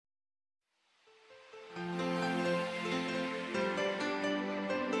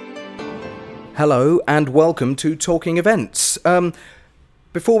Hello and welcome to Talking Events.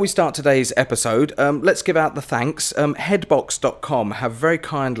 Before we start today's episode, let's give out the thanks. Headbox.com have very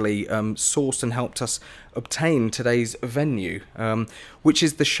kindly sourced and helped us obtain today's venue, which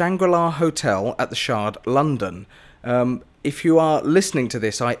is the Shangri-La Hotel at the Shard, London. If you are listening to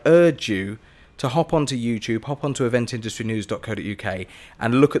this, I urge you to hop onto YouTube, hop onto eventindustrynews.co.uk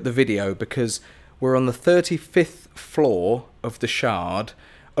and look at the video, because we're on the 35th floor of the Shard,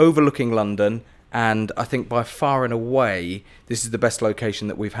 overlooking London, and I think by far and away this is the best location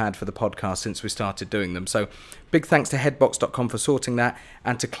that we've had for the podcast since we started doing them. So big thanks to Headbox.com for sorting that,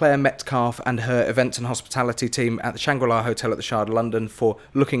 and to Claire Metcalf and her events and hospitality team at the Shangri-La Hotel at the Shard, London, for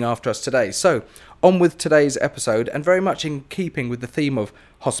looking after us today. So on with today's episode, and very much in keeping with the theme of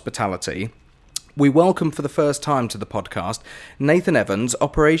hospitality, we welcome for the first time to the podcast Nathan Evans,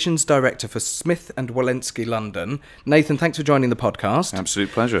 Operations Director for Smith & Wollensky London. Nathan, thanks for joining the podcast.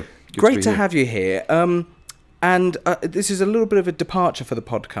 Absolute pleasure. Great to have you here. And this is a little bit of a departure for the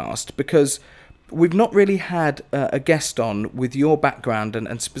podcast, because we've not really had a guest on with your background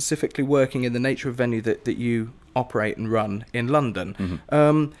and specifically working in the nature of venue that you operate and run in London.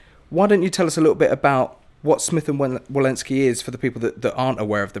 Mm-hmm. Why don't you tell us a little bit about what Smith & Wollensky is for the people that aren't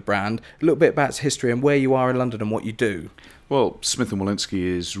aware of the brand, a little bit about its history and where you are in London and what you do? Well, Smith & Wollensky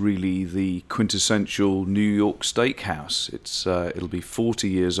is really the quintessential New York steakhouse. It'll be 40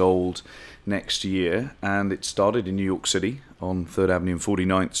 years old next year, and it started in New York City on 3rd Avenue and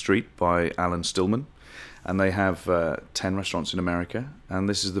 49th Street by Alan Stillman. And they have 10 restaurants in America, and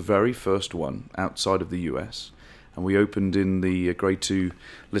this is the very first one outside of the US. And we opened in the Grade 2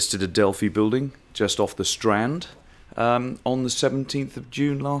 listed Adelphi building just off the Strand on the 17th of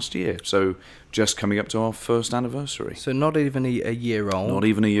June last year. So just coming up to our first anniversary. So not even a year old. Not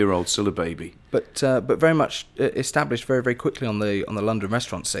even a year old, still a baby. But very much established very, very quickly on the London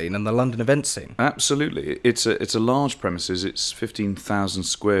restaurant scene and the London event scene. Absolutely. It's a large premises. It's 15,000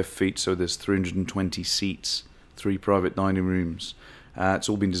 square feet, so there's 320 seats, 3 private dining rooms. It's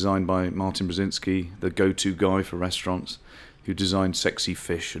all been designed by Martin Brzezinski, the go-to guy for restaurants, who designed Sexy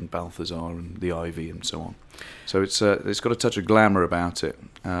Fish and Balthazar and The Ivy and so on. So it's got a touch of glamour about it,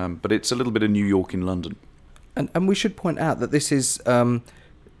 but it's a little bit of New York in London. And we should point out that this is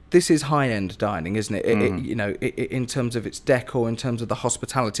high-end dining, isn't it? In terms of its decor, in terms of the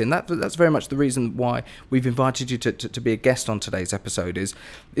hospitality, and that's very much the reason why we've invited you to be a guest on today's episode, is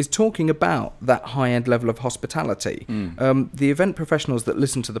talking about that high-end level of hospitality. The event professionals that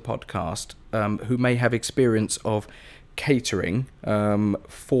listen to the podcast, who may have experience of catering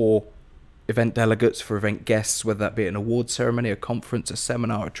for event delegates, for event guests, whether that be an award ceremony, a conference, a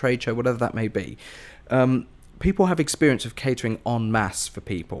seminar, a trade show, whatever that may be, people have experience of catering en masse for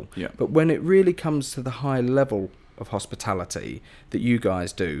people. Yeah. But when it really comes to the high level of hospitality that you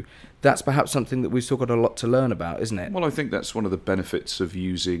guys do, that's perhaps something that we've still got a lot to learn about, isn't it? Well, I think that's one of the benefits of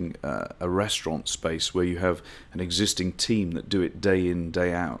using a restaurant space where you have an existing team that do it day in,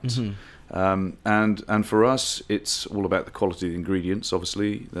 day out. Mm-hmm. And for us, it's all about the quality of the ingredients.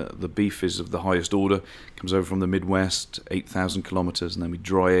 Obviously, the beef is of the highest order, comes over from the Midwest, 8,000 kilometers, and then we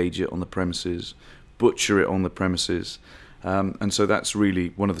dry age it on the premises, butcher it on the premises, and so that's really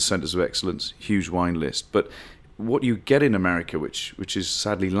one of the centers of excellence. Huge wine list. But what you get in America, which is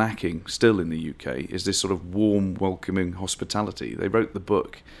sadly lacking still in the UK, is this sort of warm, welcoming hospitality. They wrote the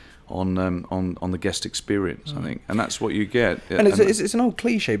book on the guest experience, I think, and that's what you get. And it's an old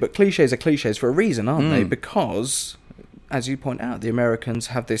cliche, but cliches are cliches for a reason, aren't they? Because, as you point out, the Americans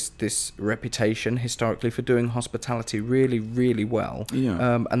have this reputation historically for doing hospitality really, really well.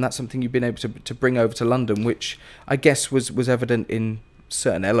 Yeah. And that's something you've been able to bring over to London, which I guess was evident in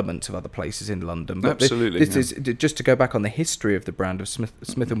certain elements of other places in London. But absolutely. This is just to go back on the history of the brand of Smith &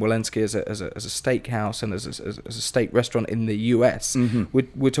 Wollensky as a steakhouse and as a steak restaurant in the US. Mm-hmm.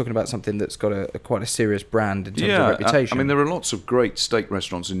 We're talking about something that's got quite a serious brand in terms of reputation. I mean, there are lots of great steak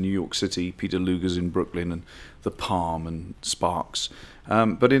restaurants in New York City, Peter Luger's in Brooklyn and The Palm and Sparks.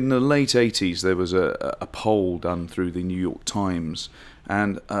 But in the late 80s, there was a poll done through the New York Times,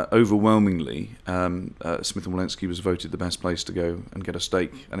 and overwhelmingly, Smith & Wollensky was voted the best place to go and get a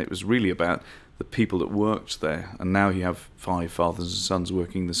steak. And it was really about the people that worked there. And now you have 5 fathers and sons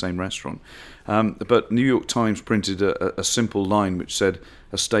working in the same restaurant. But New York Times printed a simple line which said,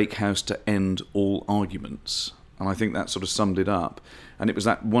 "A steakhouse to end all arguments." And I think that sort of summed it up. And it was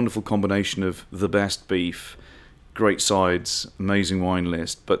that wonderful combination of the best beef, great sides, amazing wine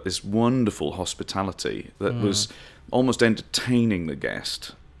list, but this wonderful hospitality that was almost entertaining the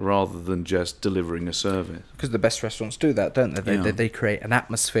guest rather than just delivering a service. Because the best restaurants do that, don't they? They create an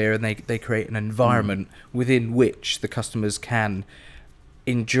atmosphere and they create an environment within which the customers can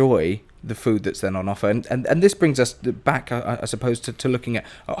enjoy the food that's then on offer. And this brings us back, I suppose, to looking at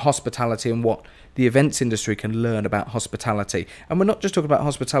hospitality and what the events industry can learn about hospitality. And we're not just talking about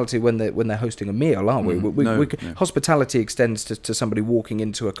hospitality when they're hosting a meal, are we? No. Hospitality extends to somebody walking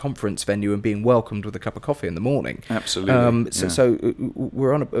into a conference venue and being welcomed with a cup of coffee in the morning. Absolutely. So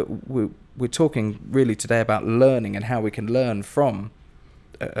we're talking really today about learning and how we can learn from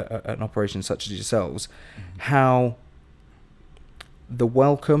an operation such as yourselves, how the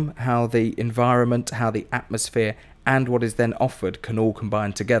welcome, how the environment, how the atmosphere, and what is then offered can all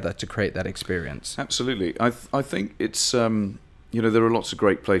combine together to create that experience. Absolutely. I think it's, there are lots of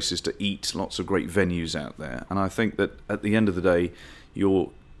great places to eat, lots of great venues out there. And I think that at the end of the day,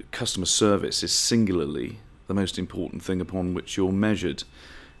 your customer service is singularly the most important thing upon which you're measured.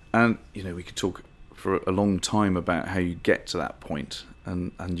 And, we could talk for a long time about how you get to that point.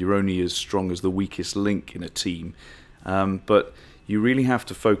 And you're only as strong as the weakest link in a team. But you really have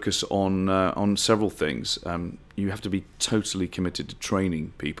to focus on several things. You have to be totally committed to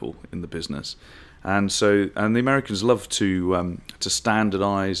training people in the business, and the Americans love to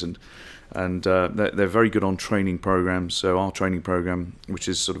standardize and they're very good on training programs. So our training program, which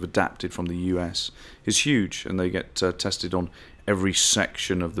is sort of adapted from the US, is huge, and they get tested on every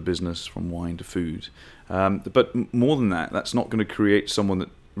section of the business from wine to food. But more than that, that's not going to create someone that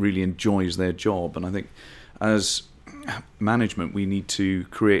really enjoys their job. And I think as management, we need to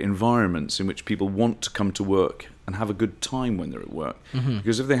create environments in which people want to come to work and have a good time when they're at work. Mm-hmm.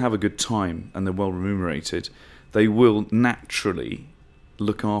 Because if they have a good time and they're well remunerated, they will naturally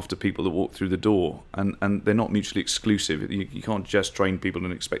look after people that walk through the door, and they're not mutually exclusive. You can't just train people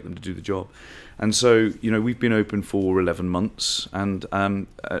and expect them to do the job. And so, we've been open for 11 months, and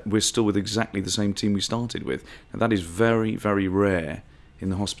we're still with exactly the same team we started with. And that is very, very rare in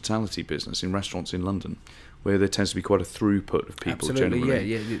the hospitality business, in restaurants in London, where there tends to be quite a throughput of people. Absolutely,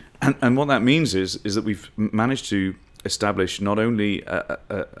 generally. Yeah. And what that means is that we've managed to establish not only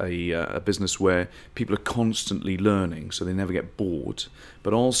a business where people are constantly learning, so they never get bored,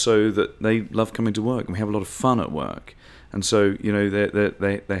 but also that they love coming to work and we have a lot of fun at work. And so,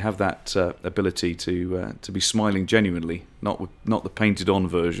 they have that ability to be smiling genuinely, not the painted-on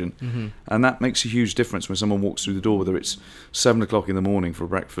version. Mm-hmm. And that makes a huge difference when someone walks through the door, whether it's 7 o'clock in the morning for a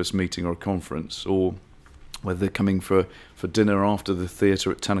breakfast meeting or a conference, or whether they're coming for dinner after the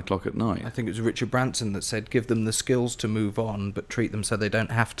theatre at 10 o'clock at night. I think it was Richard Branson that said, give them the skills to move on, but treat them so they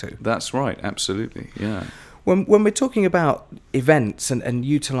don't have to. That's right, absolutely, yeah. When we're talking about events and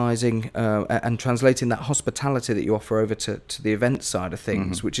utilising and translating that hospitality that you offer over to the event side of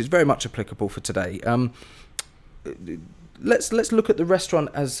things, mm-hmm. which is very much applicable for today, let's look at the restaurant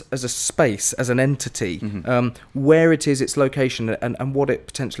as a space, as an entity, mm-hmm. Where it is, its location, and what it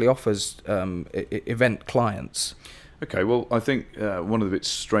potentially offers event clients. Okay, well, I think one of its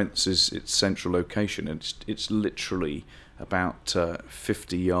strengths is its central location. It's literally about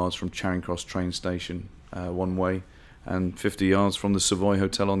 50 yards from Charing Cross train station one way, and 50 yards from the Savoy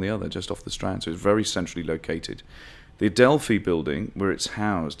Hotel on the other, just off the Strand. So it's very centrally located. The Adelphi building, where it's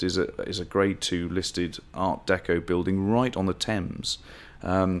housed, is a Grade 2 listed Art Deco building right on the Thames.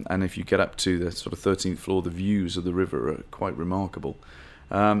 And if you get up to the sort of 13th floor, the views of the river are quite remarkable.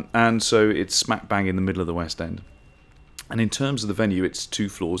 And so it's smack bang in the middle of the West End. And in terms of the venue, it's 2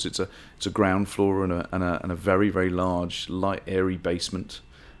 floors. It's a ground floor and a very, very large, light, airy basement,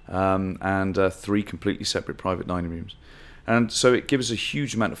 and 3 completely separate private dining rooms. And so it gives a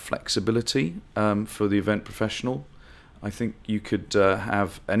huge amount of flexibility for the event professional. I think you could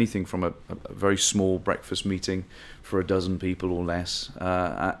have anything from a very small breakfast meeting for a dozen people or less,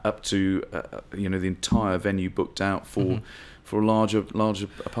 up to the entire venue booked out for mm-hmm. for larger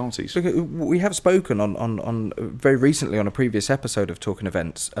parties. We have spoken on very recently on a previous episode of Talking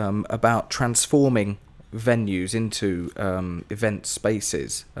Events about transforming venues into event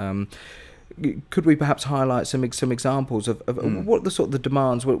spaces. Could we perhaps highlight some examples of what the sort of the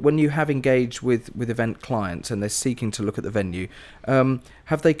demands when you have engaged with event clients and they're seeking to look at the venue?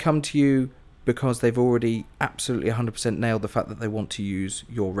 Have they come to you because they've already absolutely 100% nailed the fact that they want to use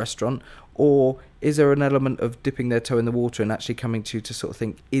your restaurant, or is there an element of dipping their toe in the water and actually coming to you to sort of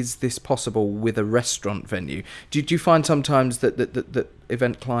think, is this possible with a restaurant venue? Do you find sometimes that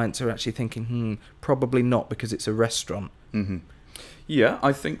event clients are actually thinking, probably not because it's a restaurant? Mm-hmm. Yeah,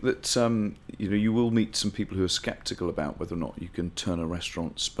 I think that you will meet some people who are sceptical about whether or not you can turn a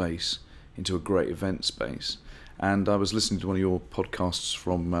restaurant space into a great event space. And I was listening to one of your podcasts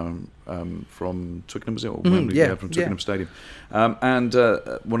from Twickenham, was it? Or Wembley? Yeah, from Twickenham Stadium. And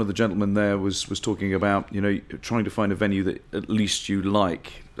one of the gentlemen there was talking about trying to find a venue that at least you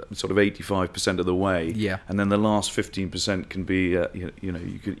like sort of 85% of the way. Yeah. And then the last 15% can be,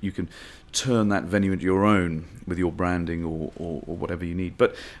 you can turn that venue into your own with your branding or whatever you need.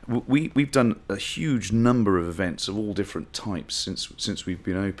 But we've done a huge number of events of all different types since we've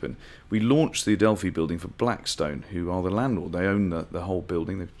been open. We launched the Adelphi building for Blackstone, who are the landlord. They own the whole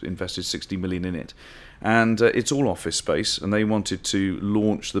building. They've invested 60 million in it. And it's all office space, and they wanted to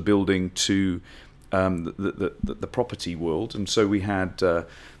launch the building to the property world, and so we had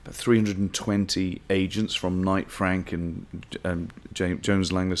 320 agents from Knight Frank and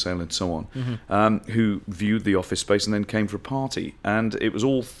Jones Lang LaSalle and so on, who viewed the office space and then came for a party, and it was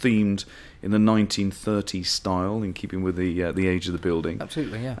all themed in the 1930s style, in keeping with the age of the building.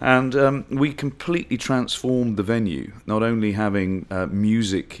 Absolutely, yeah. And we completely transformed the venue, not only having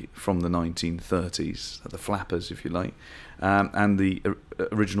music from the 1930s, the flappers, if you like, and the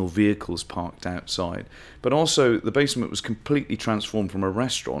original vehicles parked outside, but also the basement was completely transformed from a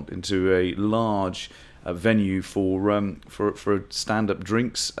restaurant into a large venue for stand-up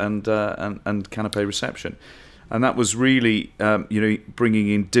drinks and canapé reception. And that was really, bringing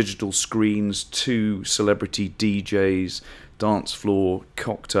in digital screens to celebrity DJs, dance floor,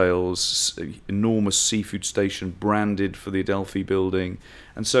 cocktails, enormous seafood station branded for the Adelphi building.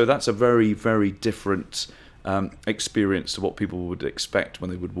 And so that's a very, very different experience to what people would expect when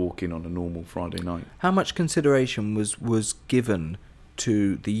they would walk in on a normal Friday night. How much consideration was given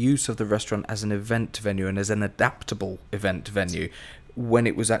to the use of the restaurant as an event venue and as an adaptable event venue when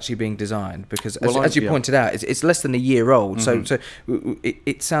it was actually being designed? Because as you pointed out, it's less than a year old, so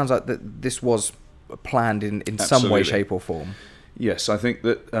it sounds like that this was planned in some way, shape or form. Yes, I think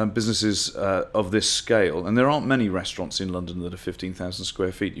that businesses of this scale, and there aren't many restaurants in London that are 15,000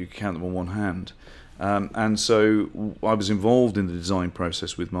 square feet, you can count them on one hand. And so I was involved in the design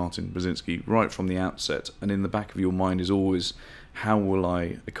process with Martin Brzezinski right from the outset, and in the back of your mind is always, how will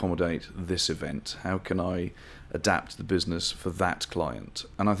I accommodate this event? How can I adapt the business for that client?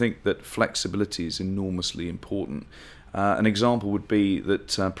 And I think that flexibility is enormously important. An example would be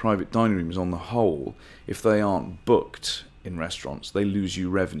that private dining rooms on the whole, if they aren't booked in restaurants, they lose you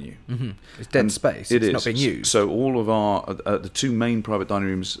revenue. It's dead space. It's not being used. So all of our the two main private dining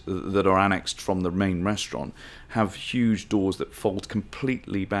rooms that are annexed from the main restaurant have huge doors that fold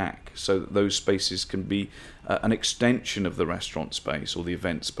completely back, so that those spaces can be an extension of the restaurant space or the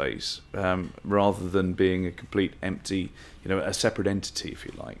event space, rather than being a complete empty, a separate entity, if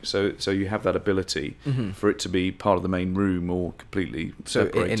you like. So you have that ability for it to be part of the main room or completely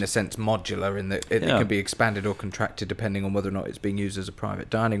separate. So in a sense modular, in that it can be expanded or contracted depending on whether or not it's being used as a private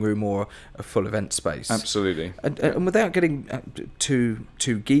dining room or a full event space. Absolutely. And without getting too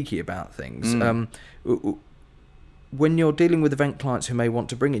geeky about things, when you're dealing with event clients who may want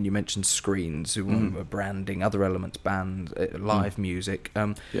to bring in, you mentioned screens, branding, other elements, band, live music,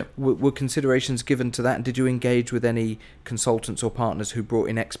 were considerations given to that? And did you engage with any consultants or partners who brought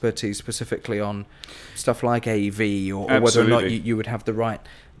in expertise specifically on stuff like AV, or whether or not you would have the right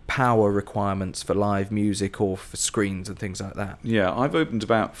power requirements for live music or for screens and things like that? Yeah, I've opened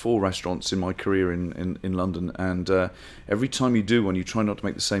about 4 restaurants in my career in London, and every time you do one, you try not to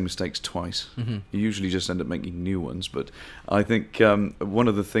make the same mistakes twice. You usually just end up making new ones, but I think one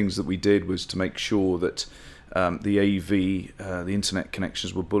of the things that we did was to make sure that the AV, the internet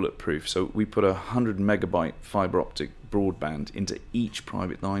connections were bulletproof. So we put 100 megabyte fibre optic broadband into each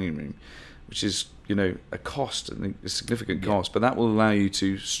private dining room, which is a cost, a significant cost, but that will allow you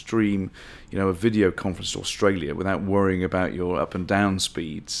to stream, a video conference to Australia without worrying about your up and down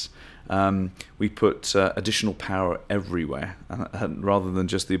speeds. We put additional power everywhere, rather than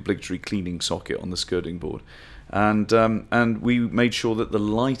just the obligatory cleaning socket on the skirting board. And we made sure that the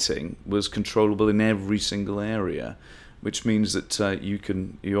lighting was controllable in every single area, which means that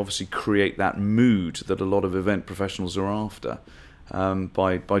you obviously create that mood that a lot of event professionals are after.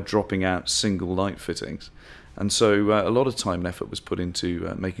 By dropping out single light fittings. And so a lot of time and effort was put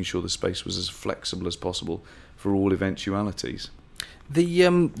into making sure the space was as flexible as possible for all eventualities. The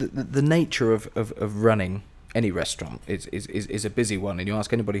nature of running any restaurant is a busy one, and you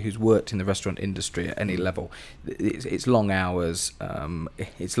ask anybody who's worked in the restaurant industry at any level, it's long hours,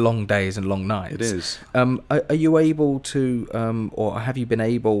 it's long days and long nights. It is. Are you able to, or have you been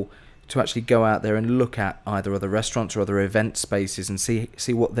able to actually go out there and look at either other restaurants or other event spaces and see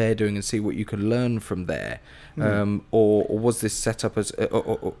what they're doing and see what you can learn from there? Or was this set up as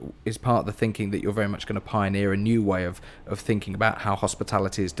or is part of the thinking that you're very much going to pioneer a new way of thinking about how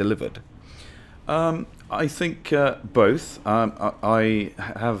hospitality is delivered? I think both. I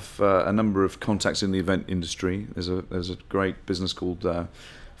have a number of contacts in the event industry. There's a great business called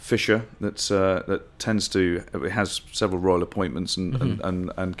Fisher that tends to, it has several royal appointments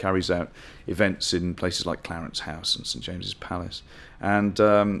and carries out events in places like Clarence House and St James's Palace. And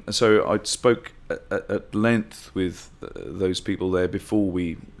so I spoke at length with those people there before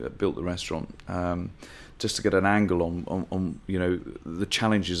we built the restaurant, just to get an angle on the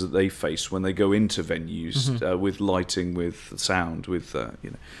challenges that they face when they go into venues, with lighting, with sound, with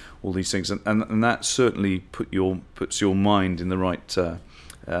all these things, and that certainly puts your mind in the right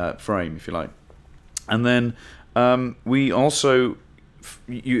frame, if you like. And then we also,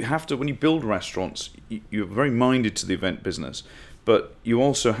 you have to, when you build restaurants, you're very minded to the event business, but you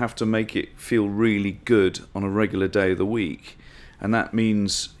also have to make it feel really good on a regular day of the week. And that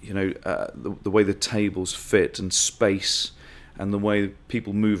means, the way the tables fit and space and the way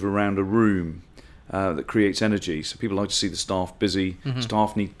people move around a room, that creates energy. So people like to see the staff busy.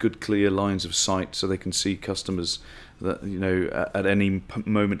 Staff need good, clear lines of sight so they can see customers that, at any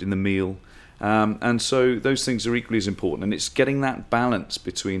moment in the meal. And so those things are equally as important. And it's getting that balance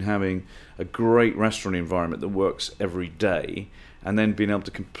between having a great restaurant environment that works every day and then being able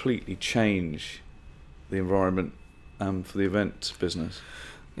to completely change the environment for the event business.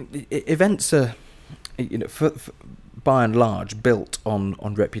 Events are, by and large, built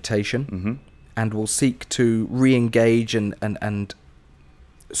on reputation, and will seek to re-engage and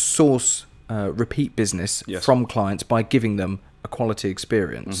source repeat business from clients by giving them a quality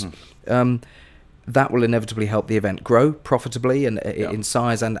experience. That will inevitably help the event grow profitably and in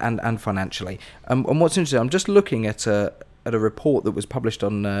size and financially. And what's interesting, I'm just looking at a report that was published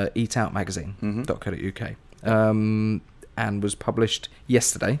on eatoutmagazine.co.uk. And was published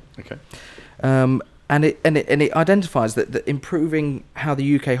yesterday. Okay. And it identifies that improving how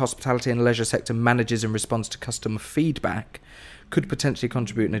the UK hospitality and leisure sector manages and responds to customer feedback could potentially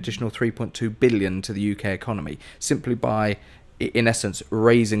contribute an additional 3.2 billion to the UK economy, simply by, in essence,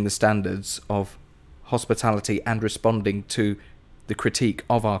 raising the standards of hospitality and responding to the critique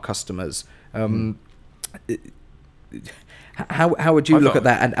of our customers. How would you look at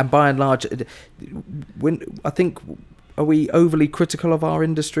that? And by and large, are we overly critical of our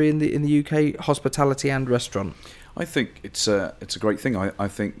industry in the UK, hospitality and restaurant? I think it's a great thing. I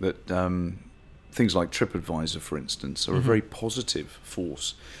think that things like TripAdvisor, for instance, are a very positive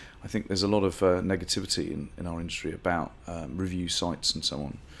force. I think there's a lot of negativity in our industry about review sites and so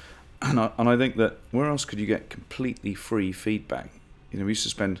on. And I think that where else could you get completely free feedback? We used to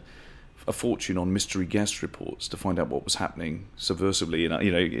spend a fortune on mystery guest reports to find out what was happening subversively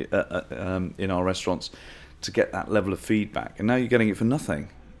in our restaurants to get that level of feedback, and now you're getting it for nothing.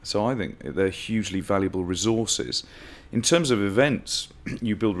 So I think they're hugely valuable resources. In terms of events,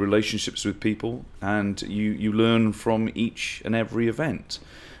 you build relationships with people and you learn from each and every event.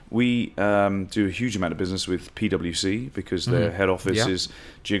 We do a huge amount of business with PwC because their head office is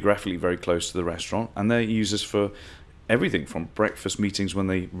geographically very close to the restaurant, and they use us for everything from breakfast meetings when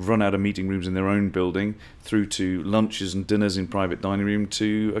they run out of meeting rooms in their own building, through to lunches and dinners in private dining room,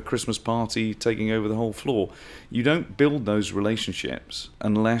 to a Christmas party taking over the whole floor. You don't build those relationships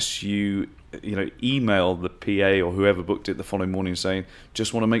unless you email the PA or whoever booked it the following morning saying,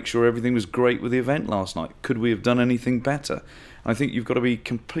 just want to make sure everything was great with the event last night. Could we have done anything better? I think you've got to be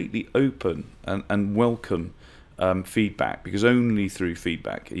completely open and welcome feedback, because only through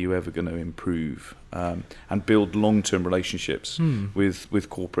feedback are you ever going to improve and build long-term relationships with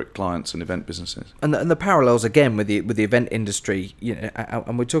corporate clients and event businesses. And the parallels again with the event industry,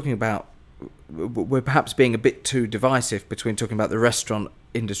 and we're talking about, we're perhaps being a bit too divisive between talking about the restaurant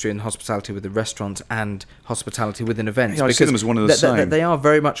industry and hospitality with the restaurants and hospitality within events. Yeah, I see them as one of the same. They are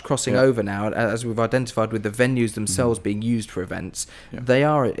very much crossing over now, as we've identified with the venues themselves being used for events. They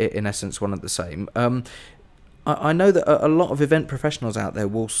are in essence one of the same. I know that a lot of event professionals out there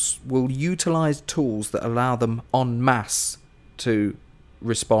will utilise tools that allow them en masse to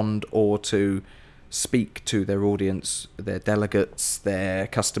respond or to speak to their audience, their delegates, their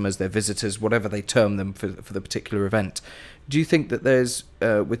customers, their visitors, whatever they term them for the particular event. Do you think that there's,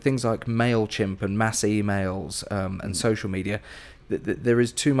 with things like MailChimp and mass emails and social media, that there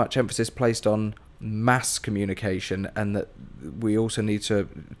is too much emphasis placed on mass communication, and that we also need to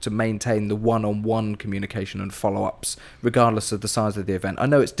maintain the one-on-one communication and follow-ups regardless of the size of the event? I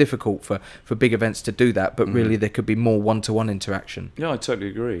know it's difficult for big events to do that, but really there could be more one-to-one interaction. Yeah, I totally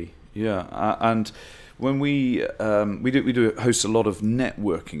agree. Yeah, and when we host a lot of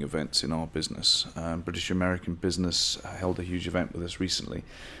networking events in our business. British American Business held a huge event with us recently,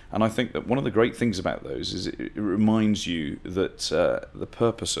 and I think that one of the great things about those is it reminds you that the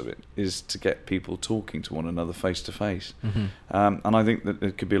purpose of it is to get people talking to one another face to face. And I think that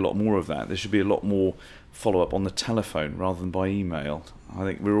there could be a lot more of that. There should be a lot more follow-up on the telephone rather than by email. I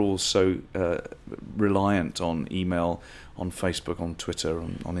think we're all so reliant on email, on Facebook, on Twitter,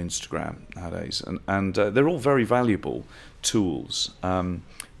 on Instagram nowadays, and they're all very valuable tools,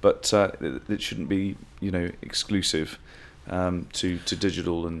 but it shouldn't be, exclusive to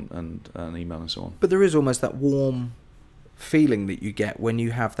digital and email and so on. But there is almost that warm feeling that you get when you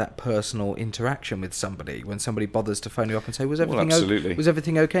have that personal interaction with somebody, when somebody bothers to phone you up and say, was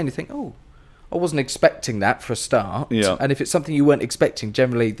everything okay? And you think, oh, I wasn't expecting that for a start. Yeah. And if it's something you weren't expecting,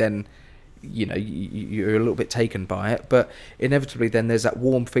 generally then you're a little bit taken by it, but inevitably then there's that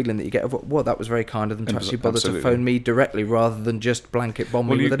warm feeling that you get of, well, that was very kind of them to actually bother to phone me directly rather than just blanket bomb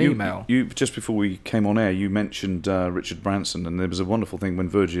me with an email. You just before we came on air, you mentioned Richard Branson, and there was a wonderful thing when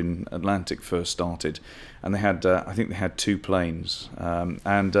Virgin Atlantic first started, and they had I think they had 2 planes,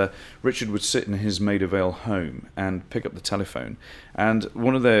 and Richard would sit in his Maida Vale home and pick up the telephone, and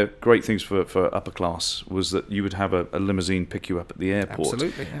one of their great things for upper class was that you would have a limousine pick you up at the airport.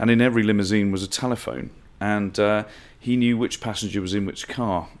 Absolutely, yeah. And in every limousine was a telephone, and he knew which passenger was in which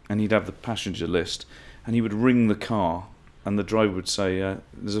car, and he'd have the passenger list, and he would ring the car, and the driver would say,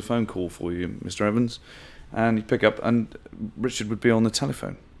 there's a phone call for you, Mr. Evans, and he'd pick up, and Richard would be on the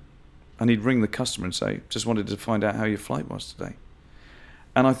telephone, and he'd ring the customer and say, just wanted to find out how your flight was today.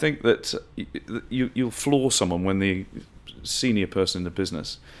 And I think that you'll floor someone when the senior person in the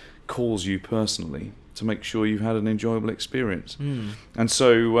business calls you personally to make sure you've had an enjoyable experience. And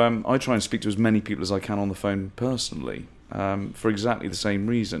so I try and speak to as many people as I can on the phone personally, for exactly the same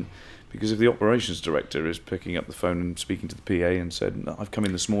reason. Because if the operations director is picking up the phone and speaking to the PA and said, I've come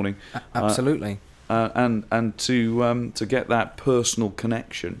in this morning. Absolutely. And to get that personal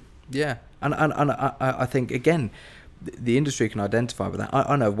connection. Yeah. And I think, again, the industry can identify with that.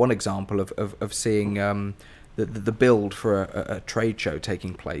 I know one example of seeing the build for a trade show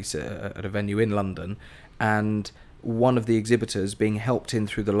taking place at a venue in London, and one of the exhibitors being helped in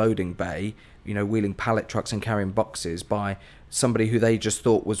through the loading bay, wheeling pallet trucks and carrying boxes by somebody who they just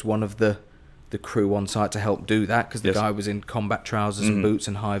thought was one of the crew on site to help do that, because the guy was in combat trousers and boots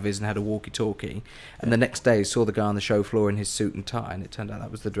and high-vis and had a walkie-talkie, and the next day saw the guy on the show floor in his suit and tie, and it turned out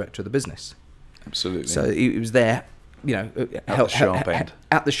that was the director of the business. Absolutely. So he was there, at the sharp end.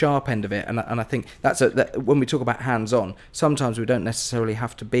 At the sharp end of it, and I think that's when we talk about hands-on, sometimes we don't necessarily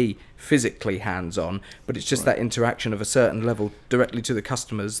have to be physically hands-on, but it's just that interaction of a certain level directly to the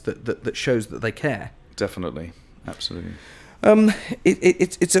customers that shows that they care. Definitely, absolutely.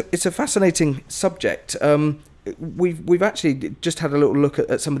 It's a fascinating subject. We've actually just had a little look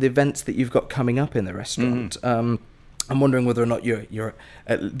at some of the events that you've got coming up in the restaurant. I'm wondering whether or not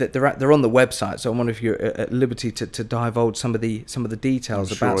they're on the website, so I wonder if you're at liberty to divulge some of the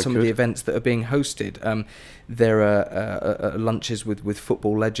details about some of the events that are being hosted. There are lunches with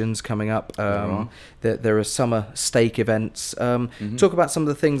football legends coming up. There are summer steak events. Talk about some of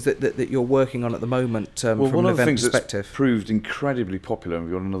the things that you're working on at the moment from one an of the event things perspective. that's proved incredibly popular, and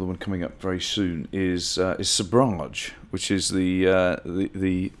we've got another one coming up very soon, is Sabrage, which is the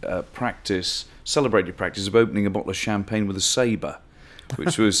celebrated practice of opening a bottle of champagne with a sabre,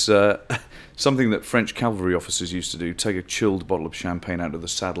 which was something that French cavalry officers used to do: take a chilled bottle of champagne out of the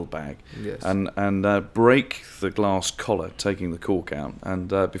saddlebag, and break the glass collar, taking the cork out, and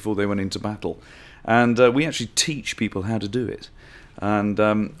before they went into battle. And we actually teach people how to do it. And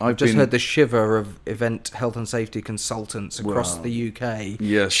I've just heard the shiver of event health and safety consultants across the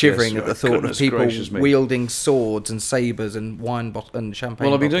UK shivering at the thought of people wielding swords and sabres and wine and champagne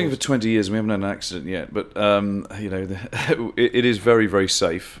Well, I've been bottles. doing it for 20 years and we haven't had an accident yet, but it is very, very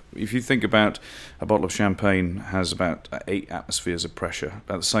safe. If you think about a bottle of champagne has about 8 atmospheres of pressure,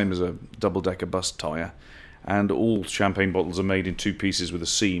 about the same as a double-decker bus tyre, and all champagne bottles are made in 2 pieces with a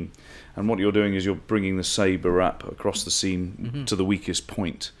seam. And what you're doing is you're bringing the sabre up across the seam to the weakest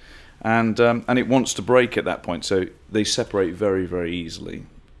point. And it wants to break at that point, so they separate very, very easily.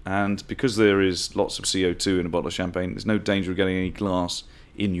 And because there is lots of CO2 in a bottle of champagne, there's no danger of getting any glass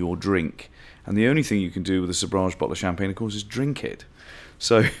in your drink. And the only thing you can do with a Sabrage bottle of champagne, of course, is drink it.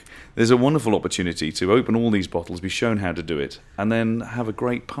 So there's a wonderful opportunity to open all these bottles, be shown how to do it, and then have a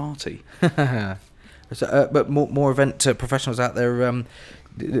great party. But more event professionals out there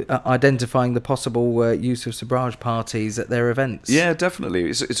identifying the possible use of Sabrage parties at their events. Yeah, definitely.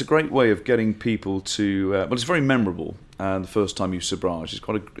 It's a great way of getting people to. Well, it's very memorable. The first time you Sabrage,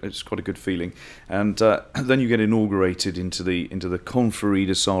 it's quite a good feeling, and then you get inaugurated into the Confrérie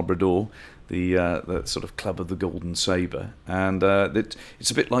de Sabre d'Or, the sort of club of the Golden Sabre, and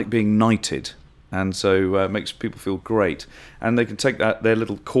it's a bit like being knighted. And so it makes people feel great. And they can take their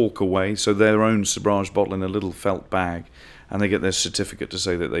little cork away, so their own Sabrage bottle in a little felt bag, and they get their certificate to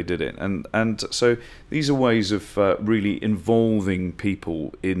say that they did it. And so these are ways of really involving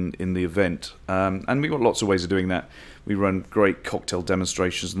people in the event. And we've got lots of ways of doing that. We run great cocktail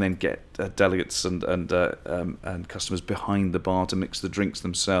demonstrations and then get delegates and customers behind the bar to mix the drinks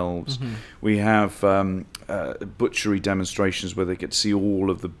themselves. Mm-hmm. We have butchery demonstrations where they get to see all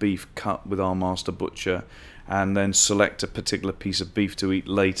of the beef cut with our master butcher and then select a particular piece of beef to eat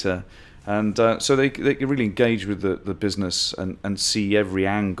later. And so they can really engage with the business and see every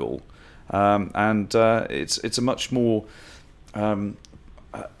angle. It's a much more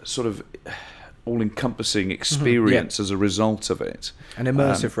sort of all-encompassing experience as a result of it. An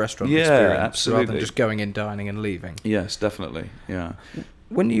immersive restaurant experience, absolutely, rather than just going in, dining, and leaving. Yes, definitely. Yeah.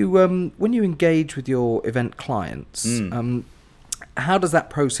 When you engage with your event clients, how does that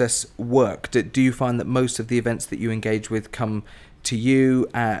process work? Do you find that most of the events that you engage with come to you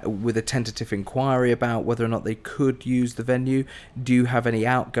with a tentative inquiry about whether or not they could use the venue? Do you have any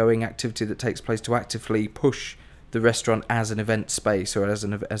outgoing activity that takes place to actively push the restaurant as an event space or as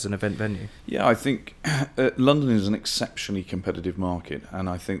an event venue? Yeah, I think London is an exceptionally competitive market, and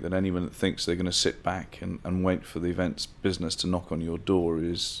I think that anyone that thinks they're going to sit back and wait for the events business to knock on your door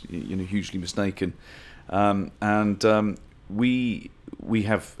is hugely mistaken. We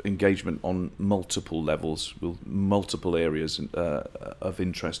have engagement on multiple levels with multiple areas of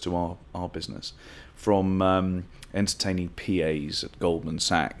interest to our business, from entertaining PAs at Goldman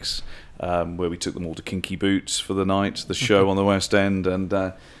Sachs, where we took them all to Kinky Boots for the night, the show on the West End, and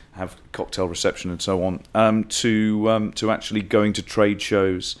have cocktail reception and so on, to actually going to trade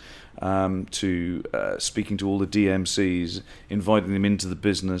shows, to speaking to all the DMCs, inviting them into the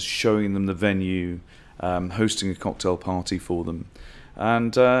business, showing them the venue, hosting a cocktail party for them.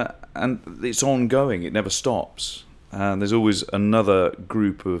 And it's ongoing, it never stops. And there's always another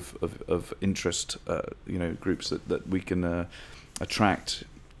group of interest, groups that we can attract.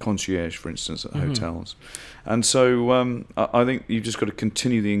 Concierge, for instance, at hotels. And so I think you've just got to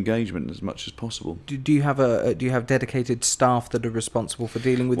continue the engagement as much as possible. Do you have dedicated staff that are responsible for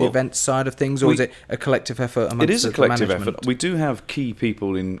dealing with the event side of things, or is it a collective effort amongst the management? It is a collective effort. We do have key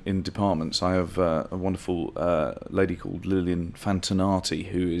people in departments. I have a wonderful lady called Lillian Fantonati,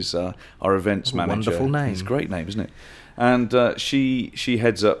 who is our events manager. Wonderful name. It's a great name, isn't it? And she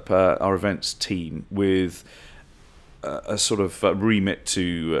heads up our events team with a sort of remit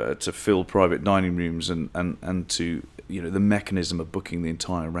to fill private dining rooms and to the mechanism of booking the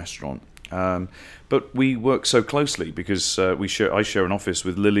entire restaurant. But we work so closely because I share an office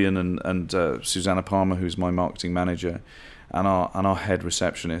with Lillian and Susanna Palmer, who's my marketing manager, and our head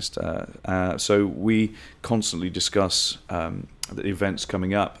receptionist. So we constantly discuss the events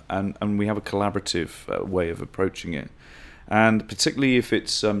coming up, and we have a collaborative way of approaching it. And particularly if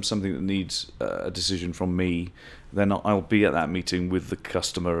it's something that needs a decision from me, then I'll be at that meeting with the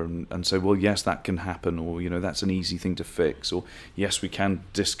customer and say, well, yes, that can happen, or that's an easy thing to fix, or yes, we can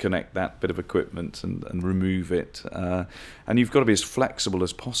disconnect that bit of equipment and remove it. And you've got to be as flexible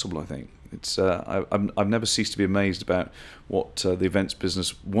as possible, I think. It's I've never ceased to be amazed about what the events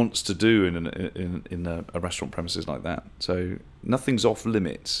business wants to do in a restaurant premises like that. So nothing's off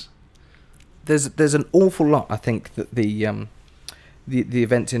limits. There's an awful lot, I think, that the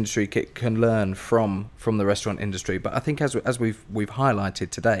events industry can learn from the restaurant industry. But I think as we've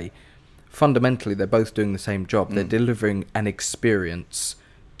highlighted today, fundamentally they're both doing the same job. They're delivering an experience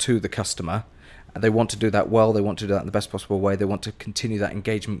to the customer. They want to do that well. They want to do that in the best possible way. They want to continue that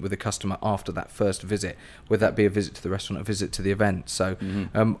engagement with the customer after that first visit, whether that be a visit to the restaurant or a visit to the event. So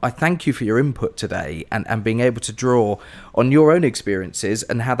I thank you for your input today and being able to draw on your own experiences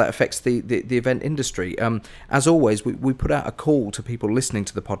and how that affects the event industry. As always, we put out a call to people listening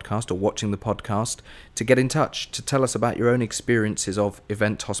to the podcast or watching the podcast to get in touch, to tell us about your own experiences of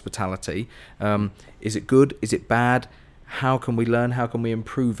event hospitality. Is it good? Is it bad? How can we learn? How can we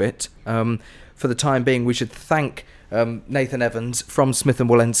improve it? For the time being, we should thank Nathan Evans from Smith &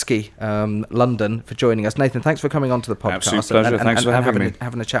 Wollensky, London, for joining us. Nathan, thanks for coming onto the podcast. Absolute pleasure. Thanks for having me.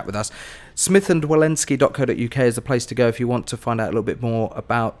 Having a chat with us. smithandwollensky.co.uk is the place to go if you want to find out a little bit more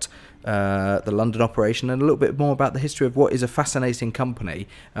about the London operation and a little bit more about the history of what is a fascinating company.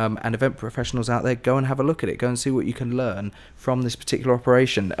 And event professionals out there, go and have a look at it. Go and see what you can learn from this particular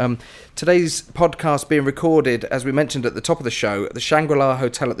operation. Today's podcast being recorded, as we mentioned at the top of the show, at the Shangri-La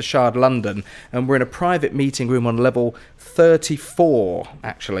Hotel at the Shard, London, and we're in a private meeting room on level 34,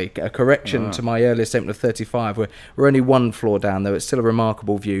 actually. A correction to my earlier statement of 35. We're only one floor down, though. It's still a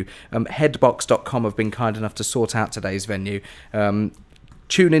remarkable view. Headbox.com have been kind enough to sort out today's venue.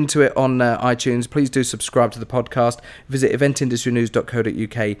 tune into it on iTunes. Please do subscribe to the podcast. Visit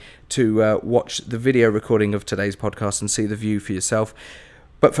eventindustrynews.co.uk to watch the video recording of today's podcast and see the view for yourself.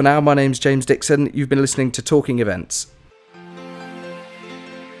 But for now, my name's James Dixon. You've been listening to Talking Events.